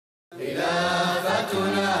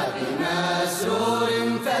خلافتنا بمسرور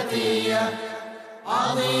فتية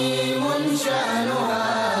عظيم شأنها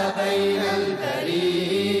بين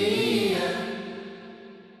البرية.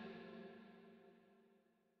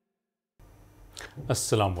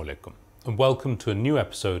 Assalamu alaikum and welcome to a new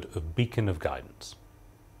episode of Beacon of Guidance.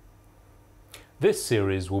 This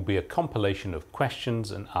series will be a compilation of questions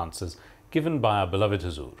and answers given by our beloved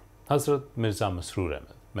Hazur, Hazrat Mirza Masroor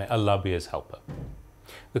Ahmad. May Allah be his helper.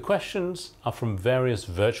 The questions are from various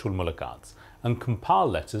virtual mulaqats and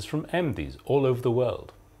compiled letters from MDs all over the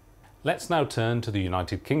world. Let's now turn to the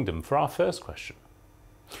United Kingdom for our first question.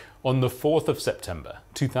 On the 4th of September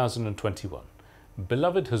 2021,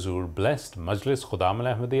 beloved Hazur blessed Majlis Khudam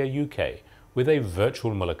al-Ahmadiyya UK with a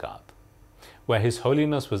virtual mulaqat, where His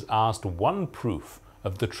Holiness was asked one proof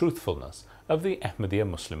of the truthfulness of the Ahmadiyya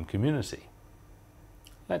Muslim community.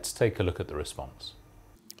 Let's take a look at the response.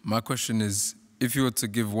 My question is, if you were to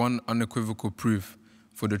give one unequivocal proof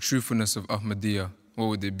for the truthfulness of Ahmadiyya, what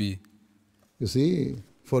would it be? You see,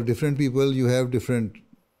 for different people, you have different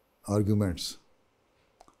arguments.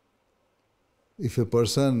 If a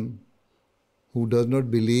person who does not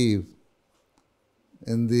believe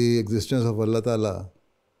in the existence of Allah Ta'ala,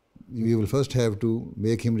 you will first have to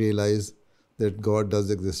make him realize that God does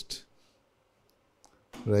exist.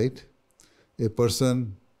 Right? A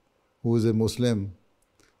person who is a Muslim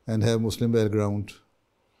and have Muslim background,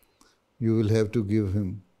 you will have to give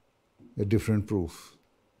him a different proof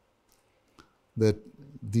that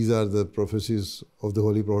these are the prophecies of the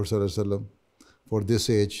Holy Prophet ﷺ for this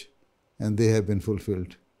age and they have been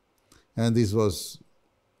fulfilled. And this was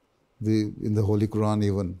in the Holy Quran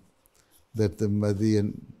even, that the Mahdi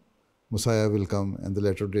and Messiah will come in the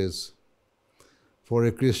latter days. For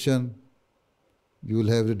a Christian, you will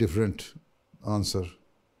have a different answer.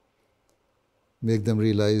 Make them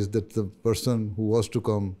realize that the person who was to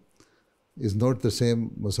come is not the same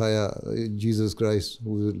Messiah, Jesus Christ,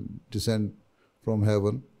 who will descend from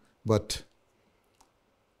heaven, but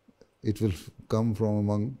it will come from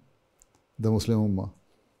among the Muslim Ummah.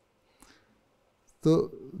 So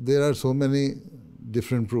there are so many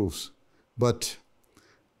different proofs, but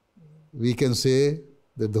we can say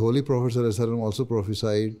that the Holy Prophet ﷺ also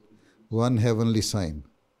prophesied one heavenly sign,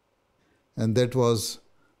 and that was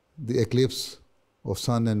the eclipse of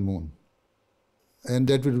sun and moon. And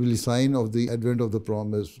that will be a sign of the advent of the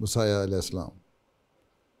promised Messiah ﷺ.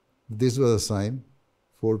 This was a sign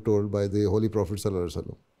foretold by the Holy Prophet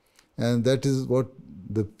ﷺ. And that is what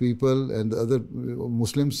the people and the other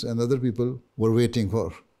Muslims and other people were waiting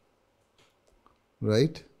for.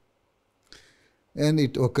 Right? And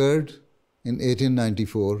it occurred in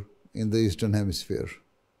 1894 in the Eastern Hemisphere.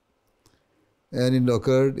 And it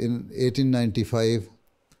occurred in 1895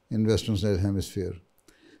 in Western Hemisphere.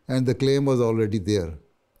 And the claim was already there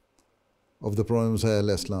of the Prophet Messiah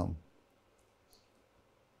al-Islam.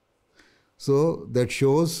 So that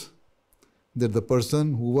shows that the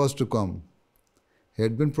person who was to come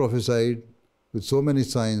had been prophesied with so many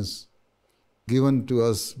signs given to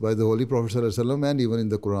us by the Holy Prophet ﷺ and even in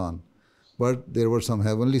the Quran. But there were some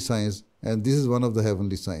heavenly signs, and this is one of the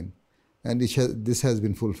heavenly signs. And this has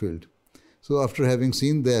been fulfilled. So after having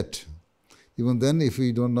seen that, even then if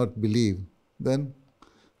we do not believe, then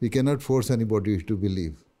we cannot force anybody to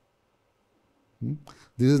believe.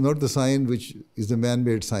 This is not the sign which is the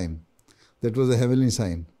man-made sign. That was a heavenly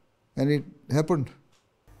sign. And it happened.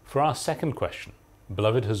 For our second question,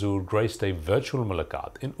 beloved Hazur graced a virtual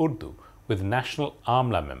mulaqat in Urdu with National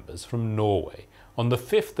Amla members from Norway on the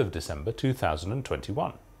 5th of December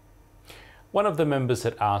 2021. One of the members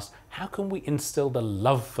had asked, how can we instill the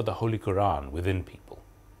love for the Holy Quran within people?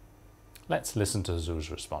 Let's listen to Hazur's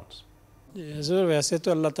response. हज़ूर वैसे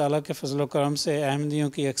तो अल्लाह ताला के फजल करम से अहमदियों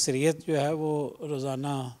की अक्सरियत जो है वो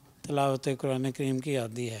रोज़ाना तिलावत कुरान करीम की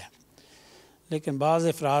आदी है, लेकिन बाज़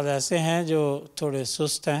अफराद ऐसे हैं जो थोड़े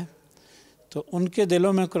सुस्त हैं, तो उनके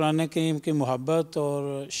दिलों में कुरान करीम की मोहब्बत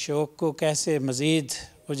और शौक़ को कैसे मज़ीद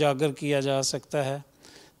उजागर किया जा सकता है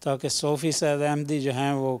ताकि 100% अहमदी जो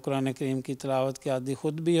हैं वो कुरान करीम की तिलावत की आदी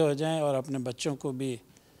ख़ुद भी हो जाएं और अपने बच्चों को भी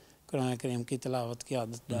कुरान करीम की तिलावत की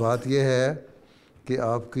आदत डालें। बात यह है कि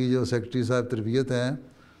आपकी जो सेक्रेटरी साहब तरबियत हैं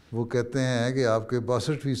वो कहते हैं कि आपके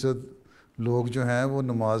 62% लोग जो हैं वो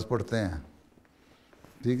नमाज़ पढ़ते हैं।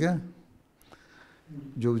 ठीक है,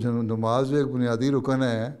 जो नमाज जो एक बुनियादी रुकन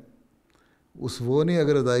है वो नहीं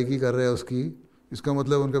अगर अदायगी कर रहे हैं उसकी, इसका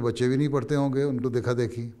मतलब उनके बच्चे भी नहीं पढ़ते होंगे, उनको देखा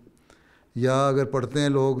देखी, या अगर पढ़ते हैं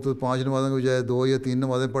लोग तो 5 नमाज़ों के बजाय 2 या 3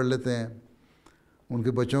 नमाज़ें पढ़ लेते हैं,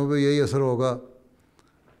 उनके बच्चों पर यही असर होगा।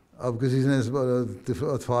 अब किसी ने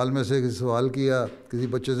अतफाल में से किसी सवाल किया किसी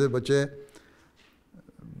बच्चे से, बच्चे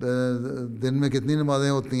दिन में कितनी नमाज़ें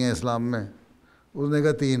होती हैं इस्लाम में? उसने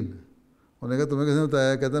कहा 3। उन्होंने कहा तुम्हें किसने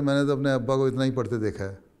बताया? कहता मैंने तो अपने अब्बा को इतना ही पढ़ते देखा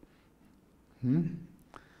है।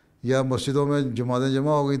 या मस्जिदों में जमातें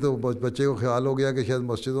जमा हो गई तो बच्चे को ख्याल हो गया कि शायद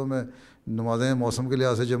मस्जिदों में नमाज़ें मौसम के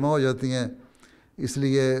लिहाज से जमा हो जाती हैं,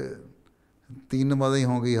 इसलिए 3 नमाज़ें ही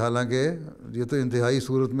होंगी। हालांकि ये तो इंतहाई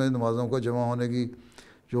सूरत में नमाज़ों का जमा होने की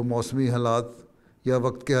जो मौसमी हालात या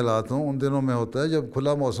वक्त के हालात हों उन दिनों में होता है। जब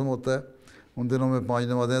खुला मौसम होता है उन दिनों में 5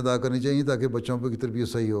 नमाज़ें अदा करनी चाहिए ताकि बच्चों की तरबियत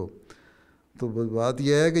सही हो। तो बात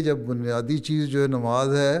यह है कि जब बुनियादी चीज़ जो है नमाज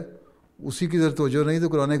है उसी की तरफ तवज्जो नहीं तो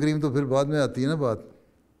कुरान करीम तो फिर बाद में आती है ना बात।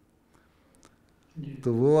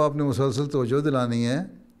 तो वो आपने मुसलसल तवज्जो दिलानी है,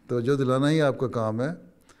 तवज्जो दिलाना ही आपका काम है।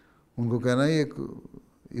 उनको कहना ही एक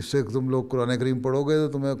इससे तुम लोग कुरान करीम पढ़ोगे तो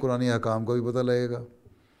तुम्हें कुरानी अहकाम का भी पता लगेगा।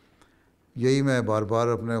 यही मैं बार बार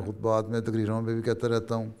अपने खुतबात में तकरीरों में भी कहता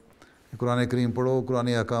रहता हूँ, कुरान करीम पढ़ो,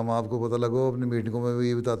 कुरानी अहकाम आपको पता लगो। अपनी मीटिंगों में भी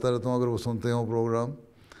ये बताता रहता हूँ, अगर वो सुनते हो प्रोग्राम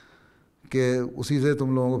कि उसी से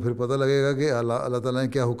तुम लोगों को फिर पता लगेगा कि अल्लाह ताला ने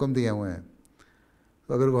क्या हुक्म दिए हुए हैं।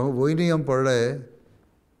 तो अगर वही नहीं हम पढ़ रहे,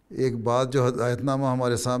 एक बात जो आयतनामा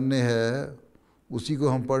हमारे सामने है उसी को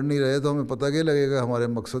हम पढ़ नहीं रहे तो हमें पता क्या लगेगा हमारे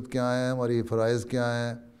मकसद क्या हैं, हमारी फ़राइज़ क्या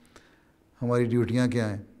हैं, हमारी ड्यूटियाँ क्या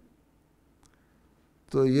हैं।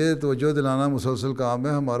 तो ये तवज्जो दिलाना मुसलसल काम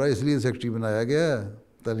है हमारा, इसलिए सेक्रेटरी बनाया गया है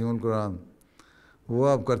तालीमुल कुरान। वो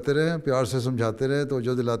आप करते रहें, प्यार से समझाते रहें,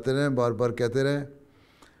 तवज्जो दिलाते रहें, बार बार कहते रहें।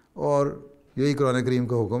 और यही कुरान करीम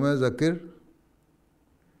का हुक्म है, ज़किर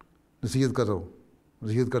नसीहत करो,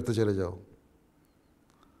 नसीहत करते चले जाओ।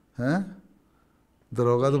 हैं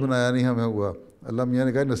दरोगा तो बनाया नहीं हमें हुआ, अल्लाह मियाँ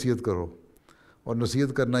ने कहा नसीहत करो, और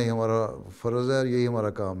नसीहत करना ही हमारा फ़र्ज़ है, यही हमारा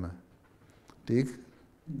काम है। ठीक,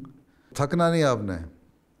 थकना नहीं आपने,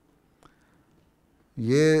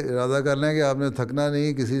 ये इरादा कर लें कि आपने थकना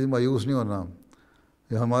नहीं, किसी से मायूस नहीं होना।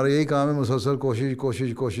 ये हमारा यही काम है, मुसलसल कोशिश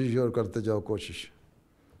कोशिश कोशिश और करते जाओ कोशिश।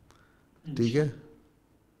 ठीक है।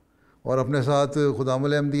 और अपने साथ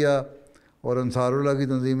खुदामुल अहमदिया और अंसारुल्लाह की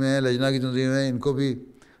तंजीमें हैं, लजना की तंजीमें हैं, इनको भी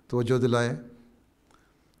तवज्जो दिलाएं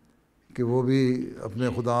कि वो भी अपने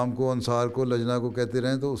खुदाम को, अंसार को, लजना को कहते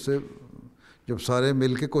रहें। तो उससे जब सारे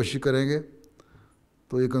मिल के कोशिश करेंगे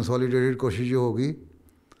तो ये कंसोलिडेटेड कोशिश जो होगी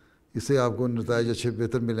इससे आपको नताइज अच्छे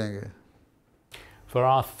बेहतर मिलेंगे। For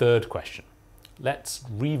our third question, let's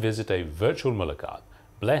revisit a virtual mulaqat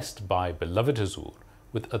blessed by beloved Hazur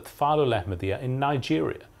with Atfalul Ahmadiyya in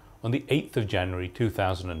Nigeria on the 8th of January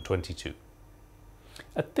 2022.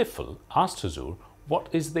 A tifl asked Hazur what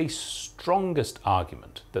is the strongest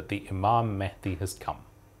argument that the Imam Mahdi has come.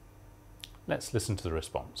 Let's listen to the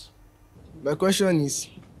response. My question is,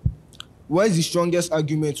 what is the strongest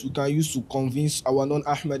argument we can use to convince our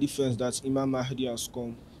non-Ahmadi friends that Imam Mahdi has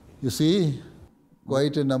come? You see,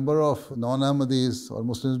 quite a number of non-Ahmadis or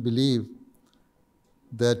Muslims believe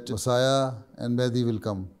that Messiah and Mahdi will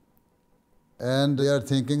come. And they are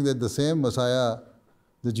thinking that the same Messiah,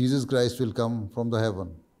 the Jesus Christ, will come from the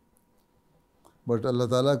heaven. But Allah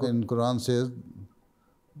Ta'ala in Quran says,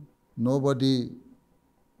 nobody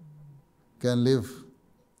can live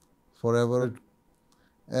forever.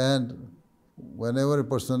 And whenever a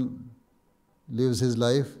person lives his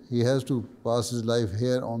life, he has to pass his life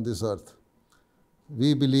here on this earth.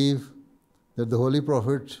 We believe that the Holy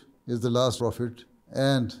Prophet is the last prophet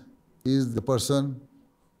and he is the person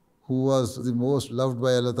who was the most loved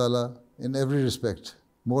by Allah Ta'ala in every respect,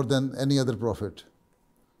 more than any other prophet.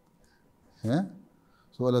 Yeah?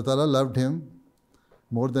 So Allah Ta'ala loved him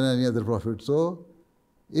more than any other prophet. So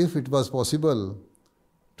if it was possible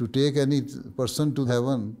to take any person to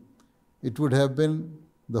heaven, it would have been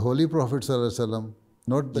the Holy Prophet ﷺ,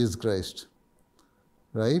 not Jesus Christ.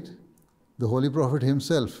 Right? The Holy Prophet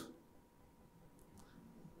himself,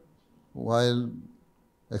 while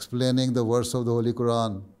explaining the verse of the Holy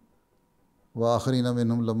Quran, وَآخَرِينَ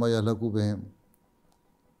مِنْهُمْ لَمَّا يَهْلَكُوا بِهِمْ,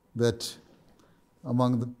 that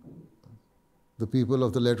among the people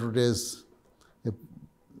of the latter days,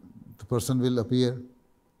 the person will appear,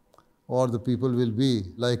 or the people will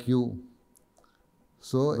be like you.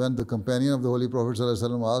 So when the companion of the Holy Prophet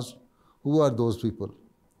ﷺ asked, who are those people?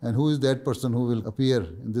 And who is that person who will appear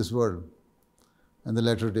in this world in the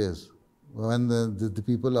latter days? When the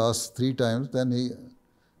people asked 3 times, then he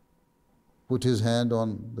put his hand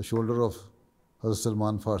on the shoulder of Hazrat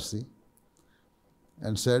Salman Farsi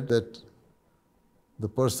and said that the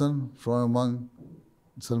person from among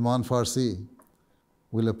Salman Farsi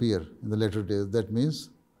will appear in the latter days. That means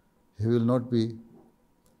he will not be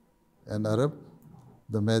an Arab.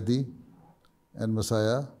 The Mahdi and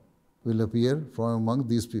Messiah will appear from among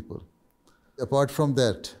these people. Apart from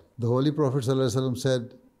that, the Holy Prophet ﷺ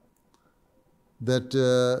said that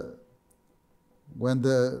when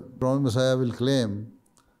the promised Messiah will claim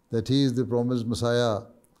that he is the promised Messiah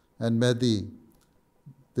and Mahdi,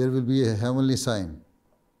 there will be a heavenly sign.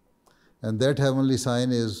 And that heavenly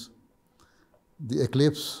sign is the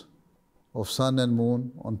eclipse of sun and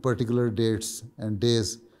moon on particular dates and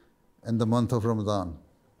days in the month of Ramadan.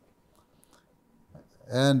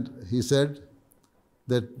 And he said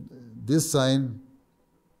that this sign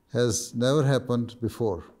has never happened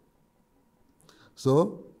before.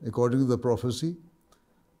 So, according to the prophecy,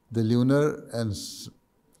 the lunar and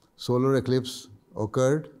solar eclipse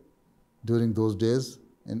occurred during those days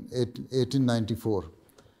in 1894,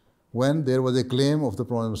 when there was a claim of the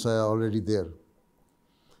promised Messiah already there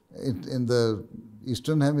in the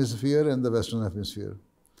Eastern Hemisphere and the Western Hemisphere.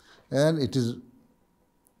 And it is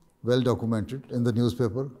well documented in the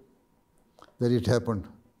newspaper that it happened.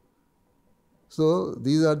 So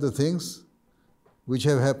these are the things which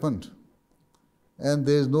have happened. And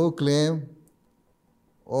there is no claim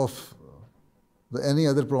of any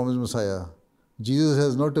other promised Messiah. Jesus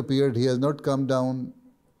has not appeared, he has not come down,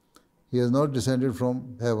 he has not descended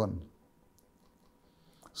from heaven.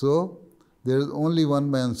 So there is only one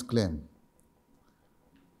man's claim.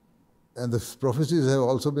 And the prophecies have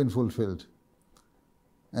also been fulfilled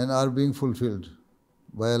and are being fulfilled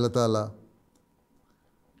by Allah Ta'ala.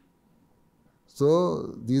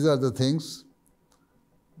 So these are the things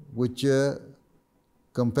which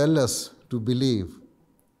compel us to believe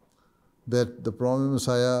that the promised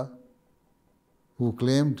Messiah, who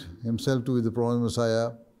claimed himself to be the promised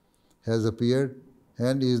Messiah, has appeared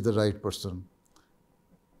and is the right person.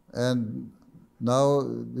 And now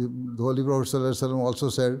the Holy Prophet ﷺ also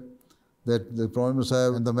said that the promised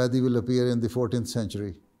Messiah and the Mahdi will appear in the 14th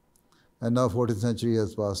century. And now 14th century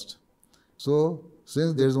has passed. So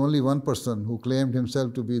since there is only one person who claimed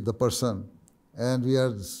himself to be the person, and we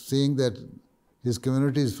are seeing that his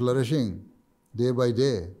community is flourishing day by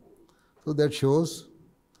day, so that shows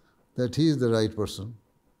that he is the right person.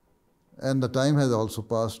 And the time has also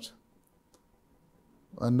passed,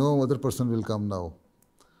 and no other person will come now.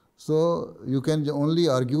 So you can only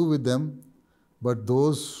argue with them, but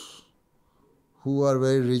those who are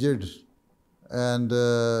very rigid and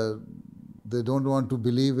they don't want to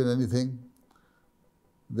believe in anything,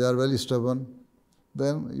 they are very stubborn,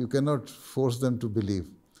 then you cannot force them to believe.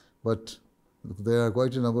 But there are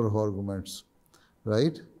quite a number of arguments,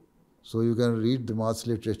 right? So you can read the maths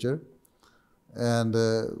literature and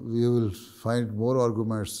you will find more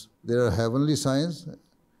arguments. There are heavenly signs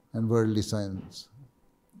and worldly signs.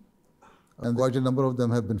 And quite a number of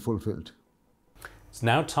them have been fulfilled. It's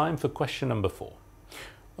now time for question number 4.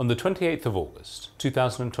 On the 28th of August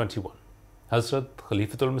 2021, Hazrat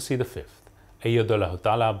Khalifatul-Masih V, Ayyadullah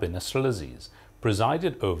Ta'ala bin Nasr al-Aziz,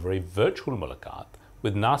 presided over a virtual mulaqat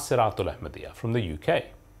with Nasiratul Ahmadiyya from the UK.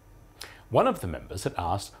 One of the members had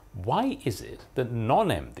asked, why is it that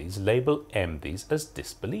non-Ahmadis label Ahmadis as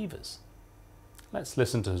disbelievers? Let's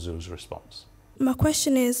listen to Hazur's response. My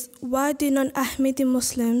question is, why do non-Ahmadi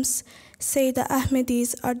Muslims say that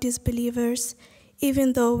Ahmadis are disbelievers,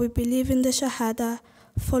 even though we believe in the Shahada,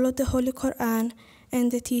 follow the Holy Quran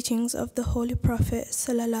and the teachings of the Holy Prophet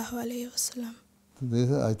Sallallahu Alaihi Wasallam?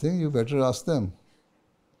 I think you better ask them.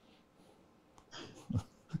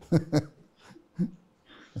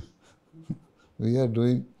 We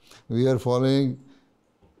are following,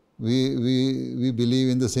 we believe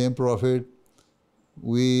in the same Prophet,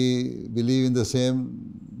 we believe in the same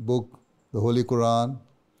book, the Holy Quran.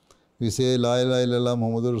 We say La ilaha illallah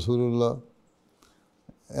Muhammadur Rasulullah,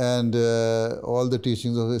 and all the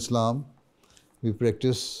teachings of Islam we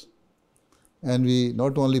practice. And we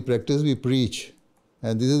not only practice, we preach.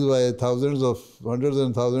 And this is why hundreds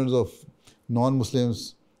and thousands of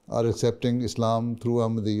non-Muslims are accepting Islam through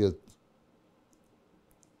Ahmadiyyat.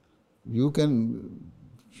 You can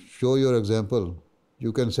show your example.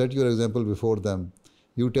 You can set your example before them.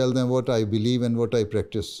 You tell them what I believe and what I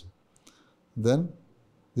practice. Then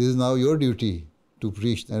this is now your duty to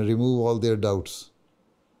preach and remove all their doubts.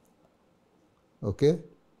 Okay?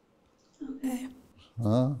 Okay.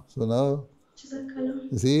 So now,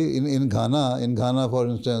 you see, in Ghana, for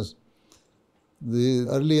instance, the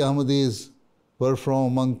early Ahmadis were from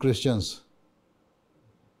among Christians.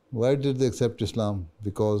 Why did they accept Islam?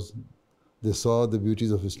 Because they saw the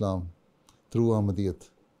beauties of Islam through Ahmadiyyat.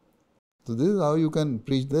 So this is how you can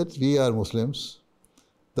preach that we are Muslims.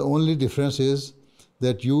 The only difference is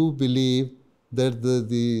that you believe that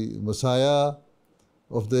the Messiah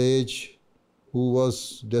of the age, who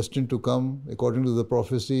was destined to come according to the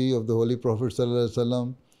prophecy of the Holy Prophet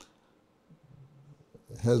ﷺ,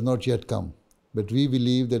 has not yet come. But we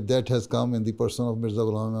believe that that has come in the person of Mirza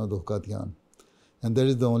Ghulam Ahmad Qadian. And that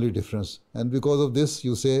is the only difference. And because of this,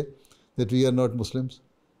 you say that we are not Muslims.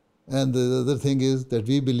 And the other thing is that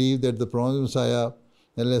we believe that the promised Messiah,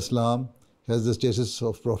 al-Islam, has the status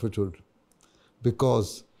of prophethood.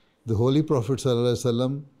 Because the Holy Prophet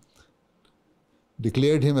ﷺ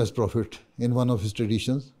declared him as prophet in one of his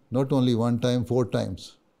traditions, not only one time, 4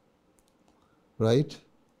 times. Right?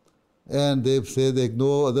 And they say that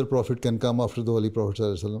no other prophet can come after the Holy Prophet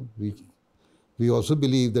ﷺ. We also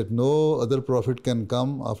believe that no other prophet can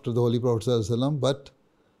come after the Holy Prophet ﷺ, but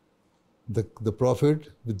the prophet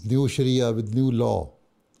with new Sharia, with new law.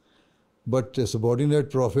 But a subordinate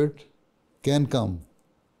prophet can come.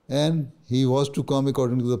 And he was to come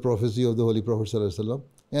according to the prophecy of the Holy Prophet ﷺ.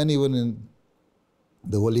 And even in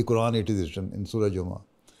the Holy Quran it is written in Surah Jummah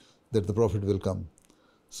that the prophet will come.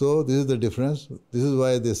 So this is the difference. This is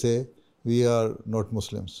why they say we are not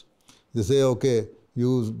Muslims. They say, okay,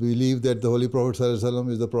 you believe that the Holy Prophet ﷺ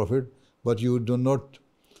is the prophet, but you do not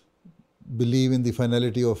believe in the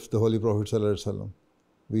finality of the Holy Prophet ﷺ.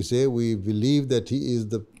 We say we believe that he is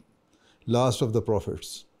the last of the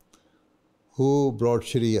prophets who brought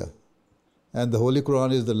Sharia. And the Holy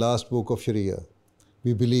Quran is the last book of Sharia.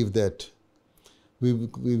 We believe that. We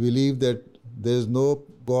believe that there is no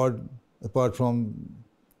God apart from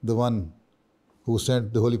the one who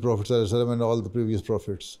sent the Holy Prophet ﷺ and all the previous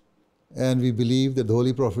prophets. And we believe that the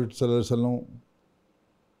Holy Prophet ﷺ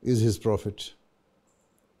is his prophet,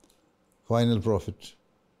 final prophet,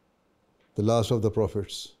 the last of the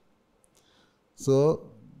prophets. So,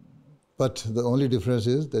 but the only difference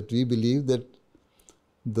is that we believe that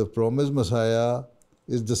the promised Messiah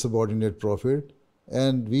is the subordinate prophet,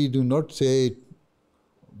 and we do not say it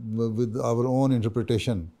with our own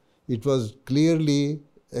interpretation. It was clearly,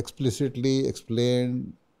 explicitly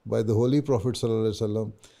explained by the Holy Prophet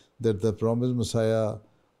ﷺ that the promised Messiah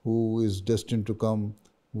who is destined to come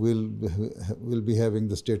will be having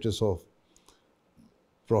the status of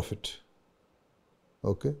prophet.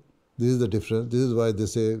 Okay? This is the difference. This is why they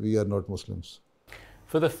say we are not Muslims.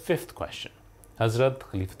 For the 5th question, Hazrat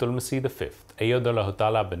Khalifatul-Masih V, Ayyadallahu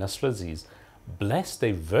Ta'ala bin Nasr Aziz, blessed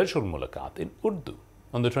a virtual mulaqat in Urdu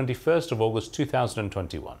on the 21st of August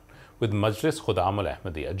 2021 with Majlis Khudam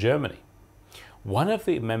al-Ahmadiyya, Germany. One of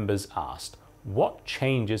the members asked, what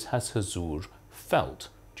changes has Hazur felt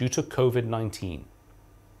due to COVID-19?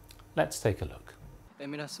 Let's take a look.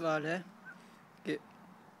 मेरा सवाल है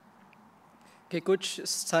कि कुछ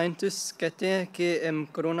scientist कहते हैं कि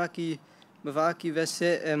corona की वबा की वजह से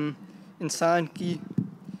इंसान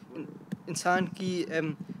की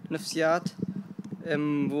नफ्सियात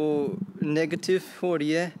वो नेगेटिव हो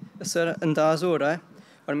रही है, असर अंदाज हो रहा है.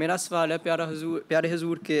 और मेरा सवाल है प्यारे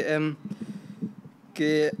हुजूर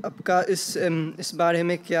कि आपका इस बारे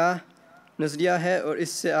में क्या नज़रिया है और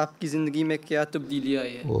इससे आपकी ज़िंदगी में क्या तब्दीली आई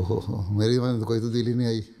है? मेरी में तो कोई तब्दीली नहीं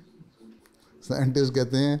आई. साइंटिस्ट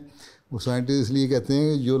कहते हैं, वो साइंटिस्ट इसलिए कहते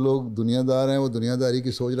हैं कि जो लोग दुनियादार हैं, वो दुनियादारी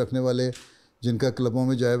की सोच रखने वाले, जिनका क्लबों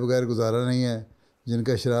में जाए बगैर गुजारा नहीं है,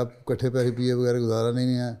 जिनका शराब कट्ठे पैसे पिए बगैर गुजारा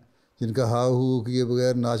नहीं है, जिनका हाव हू किए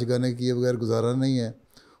बगैर, नाच गाने किए बगैर गुजारा नहीं है,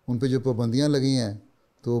 उन पे जो पाबंदियाँ लगी हैं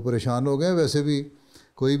तो वो परेशान हो गए. वैसे भी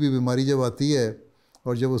कोई भी बीमारी जब आती है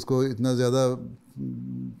और जब उसको इतना ज़्यादा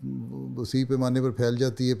उसी पैमाने पर फैल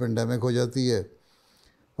जाती है, पेंडेमिक हो जाती है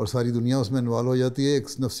और सारी दुनिया उसमें इन्वॉल्व हो जाती है, एक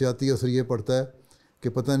नफ्सियाती असर ये पड़ता है कि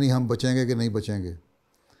पता नहीं हम बचेंगे कि नहीं बचेंगे.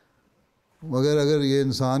 मगर अगर ये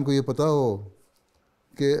इंसान को ये पता हो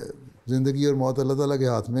कि ज़िंदगी और मौत अल्लाह ताला के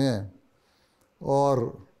हाथ में है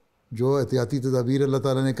और जो एहतियाती तदाबीर अल्लाह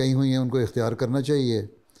ताला ने कही हुई हैं उनको इख्तियार करना चाहिए,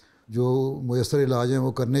 जो मुयस्सर इलाज हैं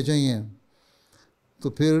वो करने चाहिए, तो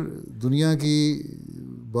फिर दुनिया की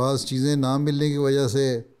बाज़ चीज़ें ना मिलने की वजह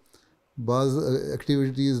से, बाज़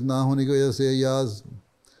एक्टिविटीज़ ना होने की वजह से, या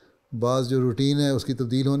बाज़ जो रूटीन है उसकी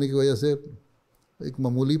तब्दील होने की वजह से एक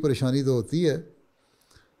मामूली परेशानी तो होती है,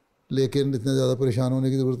 लेकिन इतने ज़्यादा परेशान होने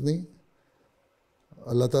की ज़रूरत नहीं.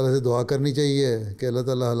 अल्लाह ताला से दुआ करनी चाहिए कि अल्लाह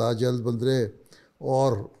ताला हालात जल्द बदले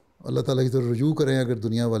और अल्लाह ताला की तरफ रुजू करें. अगर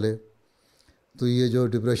दुनिया वाले तो ये जो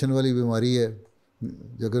डिप्रेशन वाली बीमारी है,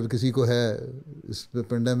 अगर किसी को है इस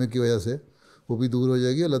पेंडेमिक की वजह से, वो भी दूर हो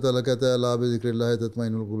जाएगी. अल्लाह ताला कहता है अला बिज़िक्रिल्लाह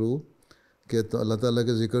तत्मइनुल कुलूब, कि अल्लाह ताला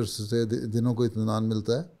के ज़िक्र से दिनों को इत्मीनान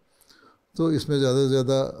मिलता है. तो इसमें ज़्यादा से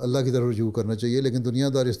ज़्यादा अल्लाह की तरफ रुजू करना चाहिए, लेकिन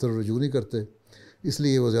दुनियादार इस तरफ रुजू नहीं करते,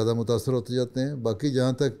 इसलिए वो ज़्यादा मुतासर होते जाते हैं. बाकी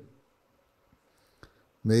जहाँ तक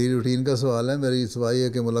मेरी रूटीन का सवाल है, मेरी सवाल है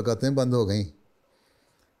कि मुलाकातें बंद हो गई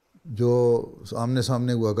जो आमने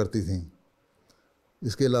सामने हुआ करती थीं.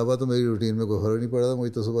 इसके अलावा तो मेरी रूटीन में कोई फ़र्क नहीं पड़ा. मुझे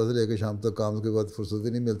तो सुबह से लेकर शाम तक काम के बाद फुर्सत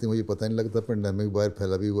ही नहीं मिलती, मुझे पता नहीं लगता पेंडेमिक बाहर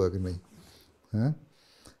फैला भी हुआ कि नहीं है.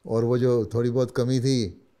 और वो जो थोड़ी बहुत कमी थी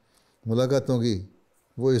मुलाकातों की,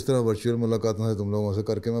 वो इस तरह वर्चुअल मुलाकातों से तुम लोगों से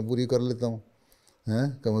करके मैं पूरी कर लेता हूँ, हैं,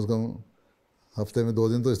 कम से कम हफ्ते में 2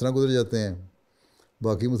 दिन तो इस तरह गुजर जाते हैं।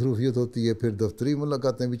 बाकी मसरूफियत होती है, फिर दफ्तरी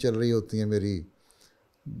मुलाकातें भी चल रही होती हैं मेरी,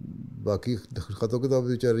 बाकी ख़तों किताब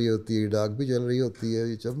भी चल रही होती है, डाक भी चल रही होती है,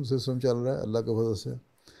 ये सब सिस्टम चल रहा है अल्लाह के फजल से।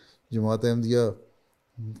 जमात अहमदिया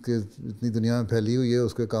के इतनी दुनिया में फैली हुई है,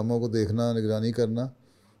 उसके कामों को देखना, निगरानी करना,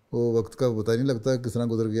 वो वक्त का पता ही नहीं लगता किस तरह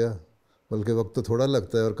गुजर गया, बल्कि वक्त तो थोड़ा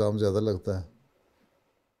लगता है और काम ज़्यादा लगता है।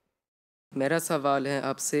 मेरा सवाल है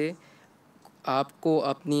आपसे, आपको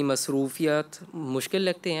अपनी मसरूफियत मुश्किल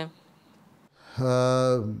लगते हैं?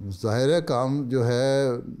 ज़ाहिर है काम जो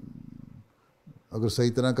है अगर सही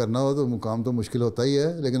तरह करना हो तो काम तो मुश्किल होता ही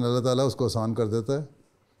है, लेकिन अल्लाह ताला उसको आसान कर देता है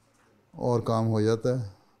और काम हो जाता है।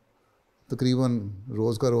 तकरीबन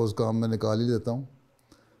रोज़ का रोज़ काम मैं निकाल ही देता हूँ।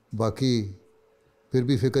 बाकी फिर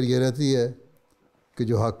भी फ़िक्र ये रहती है कि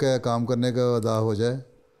जो हक़ है काम करने का अदा हो जाए,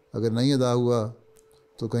 अगर नहीं अदा हुआ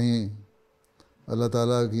तो कहीं अल्लाह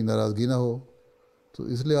ताला की नाराज़गी ना हो, तो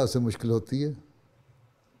इस लिहाज से मुश्किल होती है।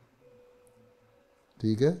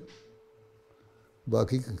 ठीक है,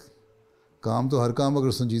 बाकी काम तो हर काम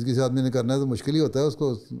अगर संजीदगी से आदमी ने करना है तो मुश्किल ही होता है,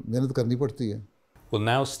 उसको मेहनत करनी पड़ती है। We'll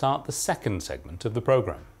now start the second segment of the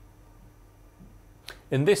program.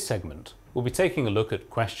 In this segment, we'll be taking a look at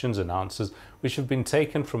questions and answers which have been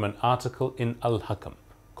taken from an article in Al-Hakam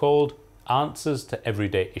called Answers to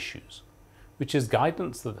Everyday Issues, which is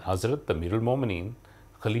guidance that Hazrat Amir al-Mu'mineen,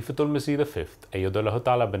 Khalifatul-Masih V, Ayyadullah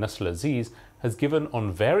Ta'ala bin Nasr al-Aziz, has given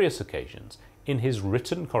on various occasions in his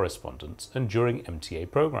written correspondence and during MTA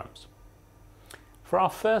programs. For our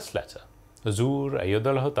first letter, Hazur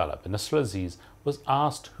Ayyadullah Ta'ala bin Nasr al-Aziz was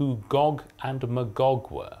asked who Gog and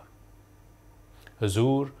Magog were.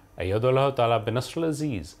 Hazur Ayyadullah Ta'ala bin Nasr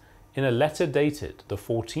al-Aziz, in a letter dated the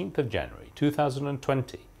 14th of January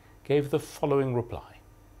 2020, gave the following reply.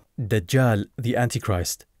 Dajjal, the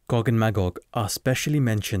Antichrist, Gog and Magog are specially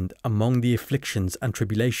mentioned among the afflictions and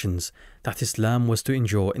tribulations that Islam was to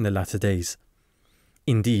endure in the latter days.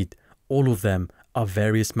 Indeed, all of them are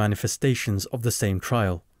various manifestations of the same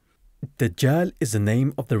trial. Dajjal is the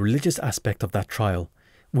name of the religious aspect of that trial,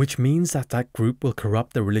 which means that that group will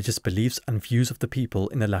corrupt the religious beliefs and views of the people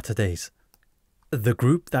in the latter days. The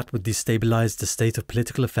group that would destabilize the state of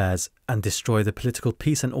political affairs and destroy the political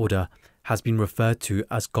peace and order has been referred to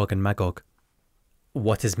as Gog and Magog.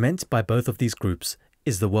 What is meant by both of these groups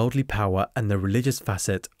is the worldly power and the religious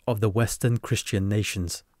facet of the Western Christian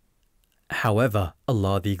nations. However,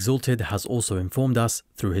 Allah the Exalted has also informed us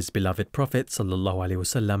through His beloved Prophet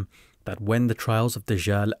ﷺ that when the trials of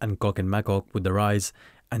Dajjal and Gog and Magog would arise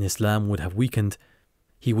and Islam would have weakened,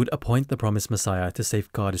 He would appoint the promised Messiah to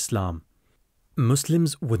safeguard Islam.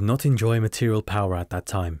 Muslims would not enjoy material power at that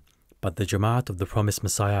time, but the Jamaat of the promised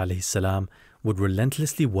Messiah ﷺ would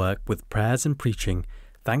relentlessly work with prayers and preaching,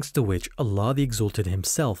 thanks to which Allah the Exalted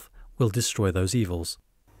Himself will destroy those evils.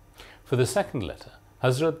 For the second letter,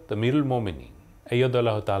 Hazrat Amir al-Mu'mineen,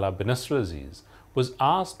 Ayyadullah Ta'ala bin Nasr al-Aziz, was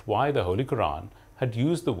asked why the Holy Quran had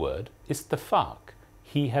used the word istafaq,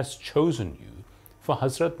 He has chosen you, for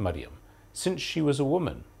Hazrat Maryam, since she was a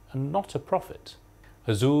woman and not a prophet.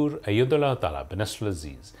 Hazur Ayyadullah Ta'ala bin Nasr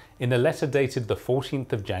al-Aziz, in a letter dated the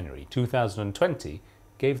 14th of January 2020,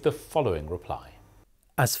 gave the following reply.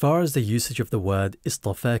 As far as the usage of the word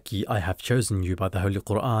istafaki, I have chosen you by the Holy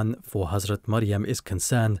Quran for Hazrat Maryam is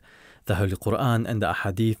concerned, the Holy Quran and the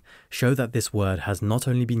Ahadith show that this word has not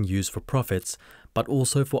only been used for prophets, but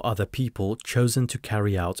also for other people chosen to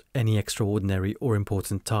carry out any extraordinary or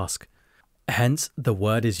important task. Hence, the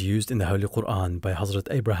word is used in the Holy Quran by Hazrat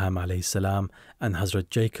Abraham alayhi salam and Hazrat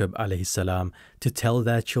Jacob alayhi salam to tell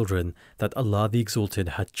their children that Allah the Exalted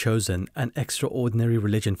had chosen an extraordinary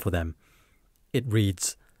religion for them. It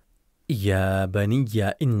reads, يا بني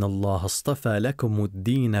إن الله اصطفى لكم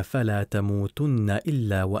الدين فلا تموتن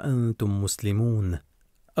إلا وأنتم مسلمون.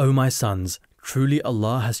 O my sons, truly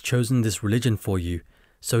Allah has chosen this religion for you,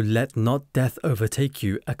 so let not death overtake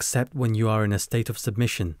you except when you are in a state of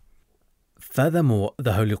submission. Furthermore,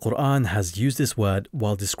 the Holy Quran has used this word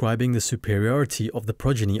while describing the superiority of the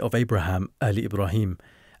progeny of Abraham, early Ibrahim,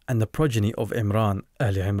 and the progeny of Imran,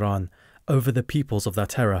 early Imran, over the peoples of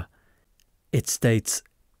that era. It states,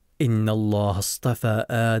 إن الله اصطفى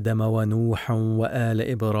آدم ونوحا وآل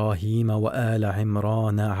إبراهيم وآل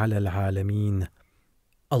عمران على العالمين.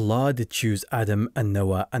 Allah did choose Adam and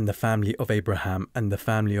Noah and the family of Abraham and the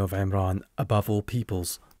family of Imran above all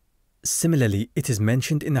peoples. Similarly, it is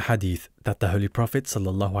mentioned in the Hadith that the Holy Prophet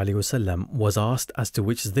ﷺ was asked as to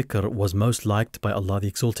which dhikr was most liked by Allah the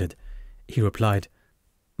Exalted. He replied,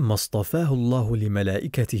 ما اصطفاه الله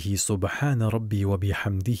لملائكته سبحان ربي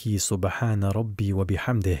وبحمده سبحان ربي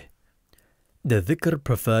وبحمده. The dhikr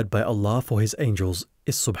preferred by Allah for His angels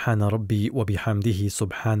is Subhana Rabbi wa bihamdihi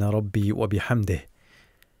Subhana Rabbi wa bihamdih.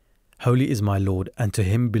 Holy is my Lord, and to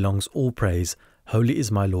Him belongs all praise. Holy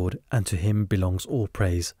is my Lord, and to Him belongs all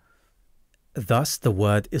praise. Thus, the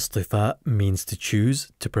word istifa means to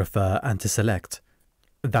choose, to prefer, and to select.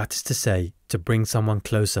 That is to say, to bring someone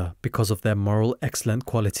closer because of their moral excellent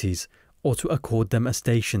qualities, or to accord them a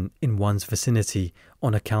station in one's vicinity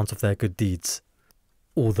on account of their good deeds.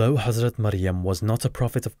 Although Hazrat Maryam was not a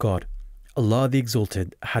prophet of God, Allah the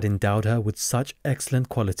Exalted had endowed her with such excellent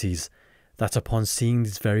qualities that upon seeing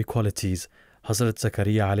these very qualities, Hazrat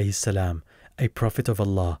Zakaria alayhi salam, a prophet of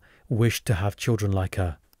Allah, wished to have children like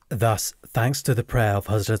her. Thus, thanks to the prayer of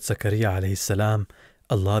Hazrat Zakaria alayhi salam,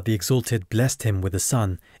 Allah the Exalted blessed him with a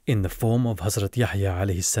son in the form of Hazrat Yahya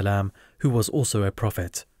alayhi salam, who was also a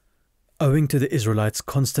prophet. Owing to the Israelites'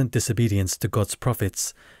 constant disobedience to God's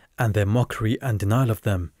prophets and their mockery and denial of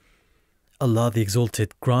them, Allah the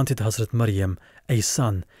Exalted granted Hazrat Maryam a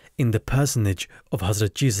son in the personage of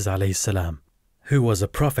Hazrat Jesus alayhi salam, who was a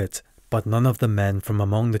prophet, but none of the men from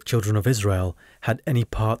among the children of Israel had any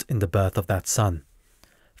part in the birth of that son.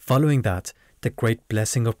 Following that, the great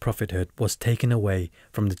blessing of prophethood was taken away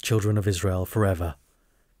from the children of Israel forever.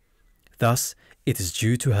 Thus, it is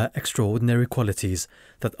due to her extraordinary qualities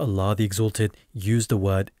that Allah the Exalted used the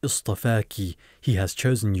word istafaki, He has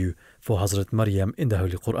chosen you, for Hazrat Maryam in the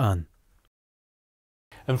Holy Quran.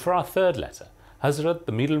 And for our third letter, Hazrat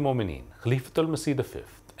Amir al-Mu'mineen, Khalifatul-Masih V,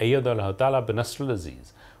 Ayyadallahu Ta'ala bin Nasr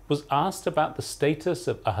al-Aziz, was asked about the status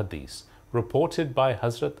of ahadith reported by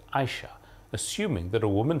Hazrat Aisha, assuming that a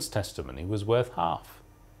woman's testimony was worth half.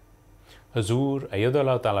 Hazur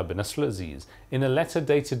Ayyadallahu Ta'ala bin Nasr al-Aziz, in a letter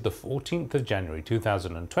dated the 14th of January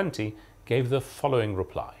 2020, gave the following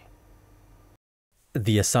reply.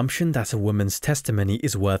 The assumption that a woman's testimony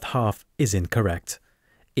is worth half is incorrect.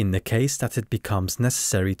 In the case that it becomes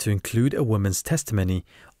necessary to include a woman's testimony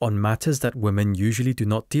on matters that women usually do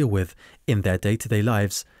not deal with in their day-to-day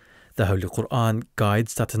lives, the Holy Quran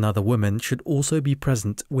guides that another woman should also be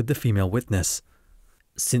present with the female witness,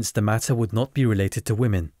 since the matter would not be related to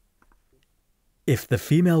women. If the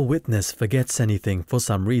female witness forgets anything for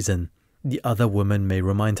some reason, the other woman may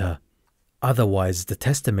remind her. Otherwise, the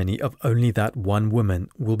testimony of only that one woman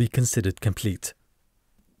will be considered complete.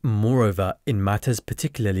 Moreover, in matters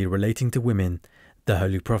particularly relating to women, the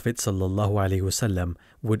Holy Prophet ﷺ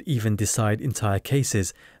would even decide entire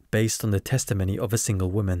cases based on the testimony of a single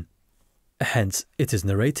woman. Hence, it is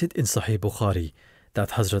narrated in Sahih Bukhari that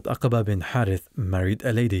Hazrat Aqba bin Harith married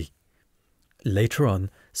a lady. Later on,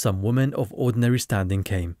 some woman of ordinary standing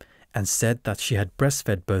came and said that she had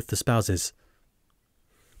breastfed both the spouses.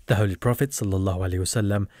 The Holy Prophet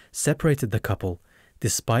ﷺ separated the couple,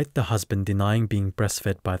 despite the husband denying being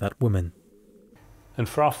breastfed by that woman. And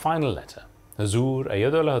for our final letter, Hazur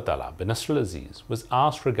Ayyadallahu Ta'ala bin Nasr al-Aziz was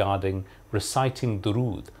asked regarding reciting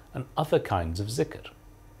durood and other kinds of zikr.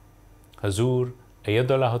 Hazur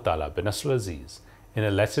Ayyadallahu Ta'ala bin Nasr al-Aziz, in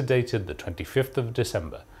a letter dated the 25th of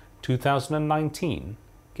December 2019,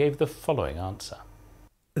 gave the following answer.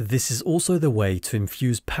 This is also the way to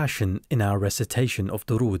infuse passion in our recitation of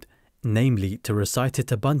durood, namely to recite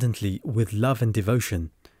it abundantly with love and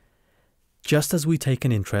devotion. Just as we take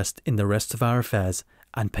an interest in the rest of our affairs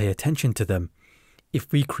and pay attention to them,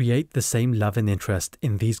 if we create the same love and interest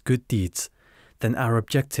in these good deeds, then our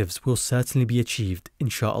objectives will certainly be achieved,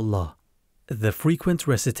 insha'Allah. The frequent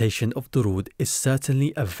recitation of durood is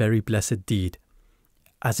certainly a very blessed deed.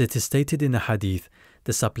 As it is stated in the hadith,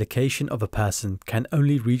 the supplication of a person can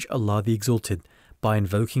only reach Allah the Exalted by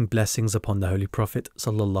invoking blessings upon the Holy Prophet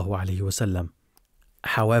ﷺ.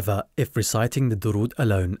 However, if reciting the durood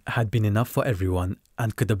alone had been enough for everyone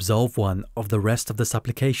and could absolve one of the rest of the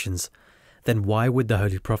supplications, then why would the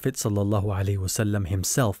Holy Prophet ﷺ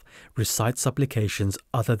himself recite supplications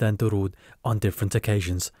other than durood on different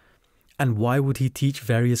occasions? And why would he teach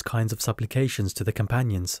various kinds of supplications to the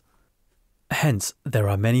companions? Hence, there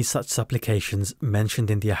are many such supplications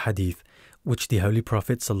mentioned in the hadith which the Holy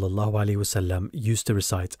Prophet ﷺ used to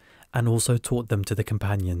recite and also taught them to the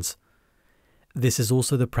companions. This is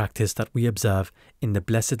also the practice that we observe in the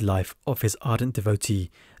blessed life of his ardent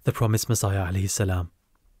devotee, the promised Messiah ﷺ.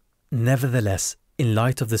 Nevertheless, in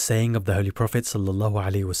light of the saying of the Holy Prophet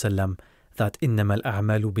ﷺ that إِنَّمَا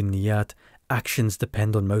الْأَعْمَالُ بِالنِّيَّاتِ, actions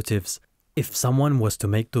depend on motives, if someone was to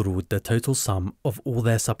make durood the total sum of all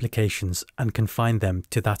their supplications and confine them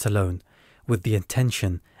to that alone, with the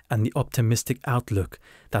intention and the optimistic outlook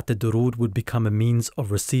that the durood would become a means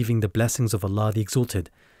of receiving the blessings of Allah the Exalted,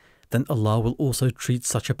 then Allah will also treat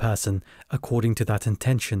such a person according to that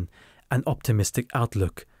intention and optimistic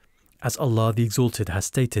outlook, as Allah the Exalted has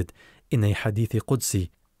stated in a Hadith Qudsi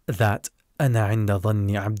that أَنَا عِنْدَ ظَنِّ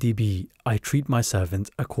عَبْدِي بِي, I treat my servant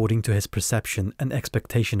according to his perception and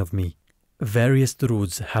expectation of me. Various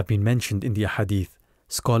duroods have been mentioned in the Hadith.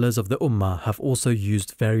 Scholars of the Ummah have also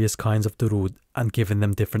used various kinds of durood and given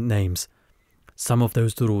them different names. Some of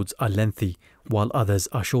those duroods are lengthy, while others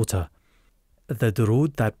are shorter. The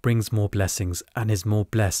durood that brings more blessings and is more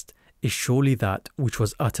blessed is surely that which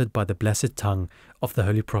was uttered by the blessed tongue of the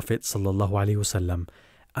Holy Prophet ﷺ,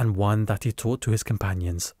 and one that he taught to his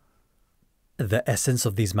companions. The essence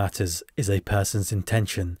of these matters is a person's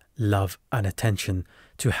intention, love and attention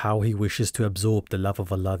to how he wishes to absorb the love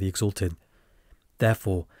of Allah the Exalted.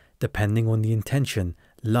 Therefore, depending on the intention,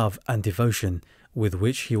 love and devotion with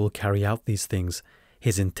which he will carry out these things,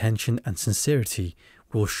 his intention and sincerity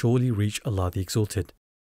will surely reach Allah the Exalted.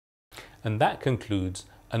 And that concludes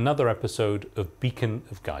another episode of Beacon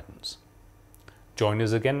of Guidance. Join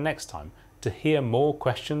us again next time to hear more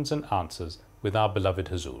questions and answers with our beloved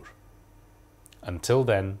Hazur. Until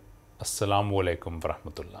then, Assalamu alaikum wa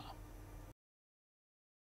rahmatullah.